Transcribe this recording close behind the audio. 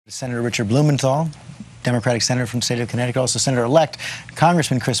Senator Richard Blumenthal, Democratic Senator from the state of Connecticut, also Senator-elect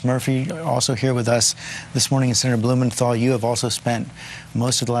Congressman Chris Murphy, also here with us this morning. And Senator Blumenthal, you have also spent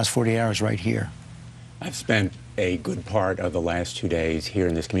most of the last 48 hours right here. I've spent a good part of the last 2 days here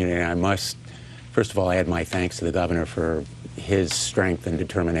in this community, and I must, first of all, add my thanks to the governor for his strength and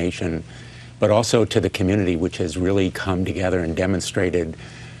determination, but also to the community, which has really come together and demonstrated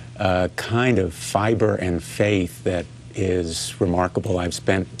a kind of fiber and faith that is remarkable. I've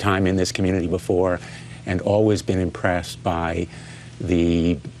spent time in this community before and always been impressed by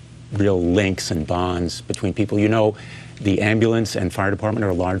the real links and bonds between people. You know, the ambulance and fire department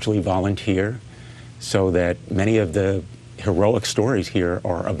are largely volunteer, so that many of the heroic stories here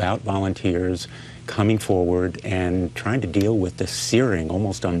are about volunteers coming forward and trying to deal with the searing,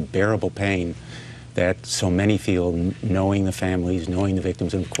 almost unbearable pain that so many feel, knowing the families, knowing the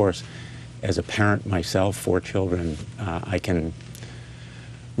victims, and of course, as a parent myself, 4 children, I can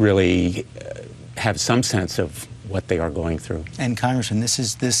really have some sense of what they are going through. And Congressman, this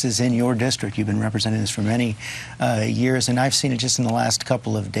is in your district. You've been representing this for many years, and I've seen it just in the last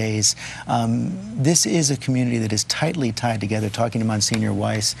couple of days. This is a community that is tightly tied together. Talking to Monsignor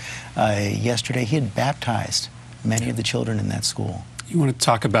Weiss yesterday, he had baptized many of the children in that school. You want to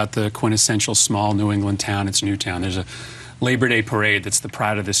talk about the quintessential small New England town? It's Newtown. There's a Labor Day parade that's the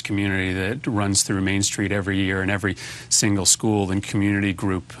pride of this community that runs through Main Street every year, and every single school and community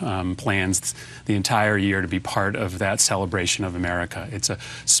group plans the entire year to be part of that celebration of America. It's a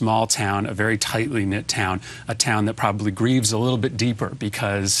small town, a very tightly knit town, a town that probably grieves a little bit deeper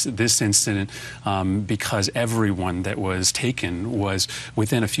because this incident, because everyone that was taken was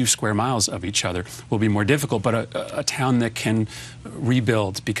within a few square miles of each other, will be more difficult, but a town that can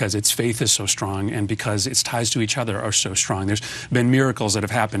rebuild because its faith is so strong and because its ties to each other are so strong. There's been miracles that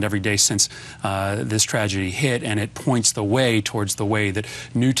have happened every day since this tragedy hit, and it points the way towards the way that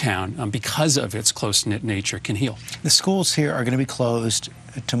Newtown, because of its close-knit nature, can heal. The schools here are going to be closed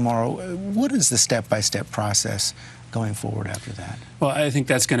tomorrow. What is the step-by-step process going forward after that? Well, I think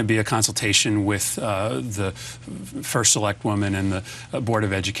that's going to be a consultation with the First Select Woman and the Board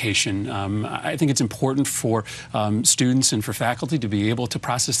of Education. I think it's important for students and for faculty to be able to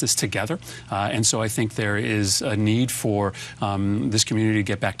process this together. And so I think there is a need for this community to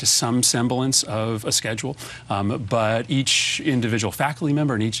get back to some semblance of a schedule. But each individual faculty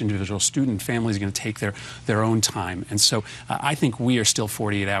member and each individual student family is going to take their own time. And so I think we are still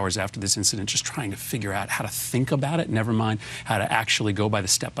 48 hours after this incident just trying to figure out how to think about it, never mind how to actually go by the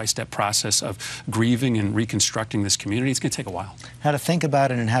step-by-step process of grieving and reconstructing this community. It's going to take a while. How to think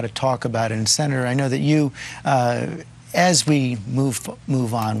about it and how to talk about it. And Senator, I know that you, as we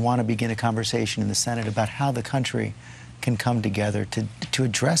move on, want to begin a conversation in the Senate about how the country can come together to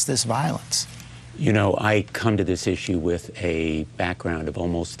address this violence. You know, I come to this issue with a background of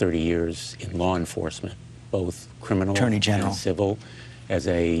almost 30 years in law enforcement, both criminal Attorney General and civil, as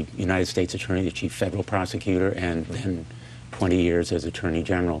a United States Attorney, the Chief Federal Prosecutor, and then 20 years as Attorney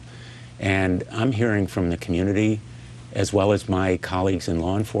General. And I'm hearing from the community, as well as my colleagues in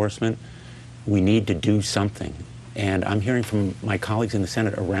law enforcement, we need to do something. And I'm hearing from my colleagues in the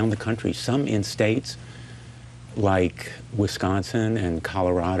Senate around the country, some in states like Wisconsin and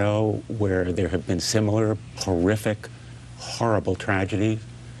Colorado, where there have been similar horrific, horrible tragedies,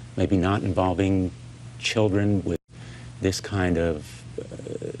 maybe not involving children with this kind of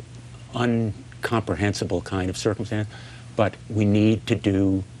incomprehensible kind of circumstance. But we need to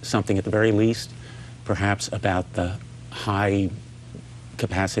do something at the very least, perhaps about the high-capacity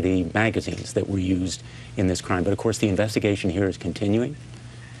magazines that were used in this crime. But of course, the investigation here is continuing,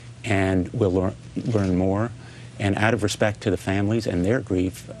 and we'll learn more. And out of respect to the families and their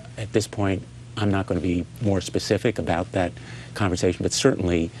grief, at this point, I'm not going to be more specific about that conversation, but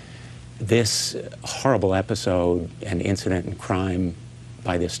certainly this horrible episode and incident and crime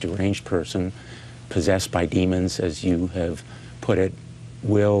by this deranged person, possessed by demons, as you have put it,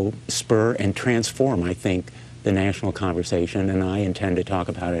 will spur and transform, I think, the national conversation, and I intend to talk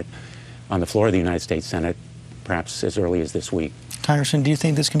about it on the floor of the United States Senate, perhaps as early as this week. Congressman, do you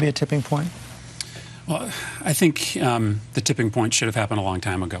think this can be a tipping point? Well, I think the tipping point should have happened a long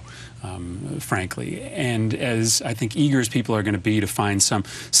time ago, frankly. And as I think eager as people are going to be to find some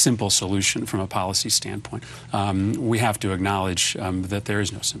simple solution from a policy standpoint, we have to acknowledge that there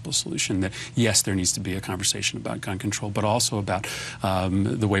is no simple solution, that yes, there needs to be a conversation about gun control, but also about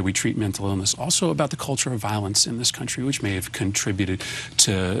the way we treat mental illness, also about the culture of violence in this country, which may have contributed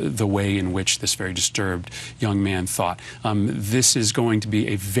to the way in which this very disturbed young man thought. This is going to be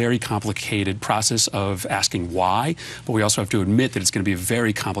a very complicated process. of asking why, but we also have to admit that it's going to be a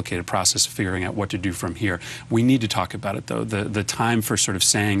very complicated process of figuring out what to do from here. We need to talk about it, though. The time for sort of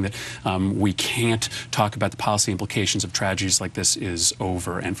saying that we can't talk about the policy implications of tragedies like this is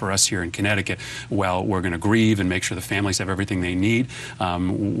over. And for us here in Connecticut, well, we're going to grieve and make sure the families have everything they need.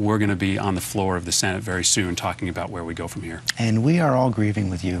 We're going to be on the floor of the Senate very soon talking about where we go from here. And we are all grieving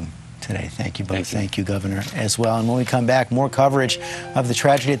with you today. Thank you both. Thank you, Governor, as well. And when we come back, more coverage of the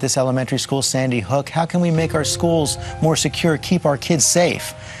tragedy at this elementary school, Sandy Hook. How can we make our schools more secure, keep our kids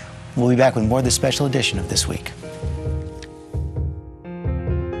safe? We'll be back with more of this special edition of This Week.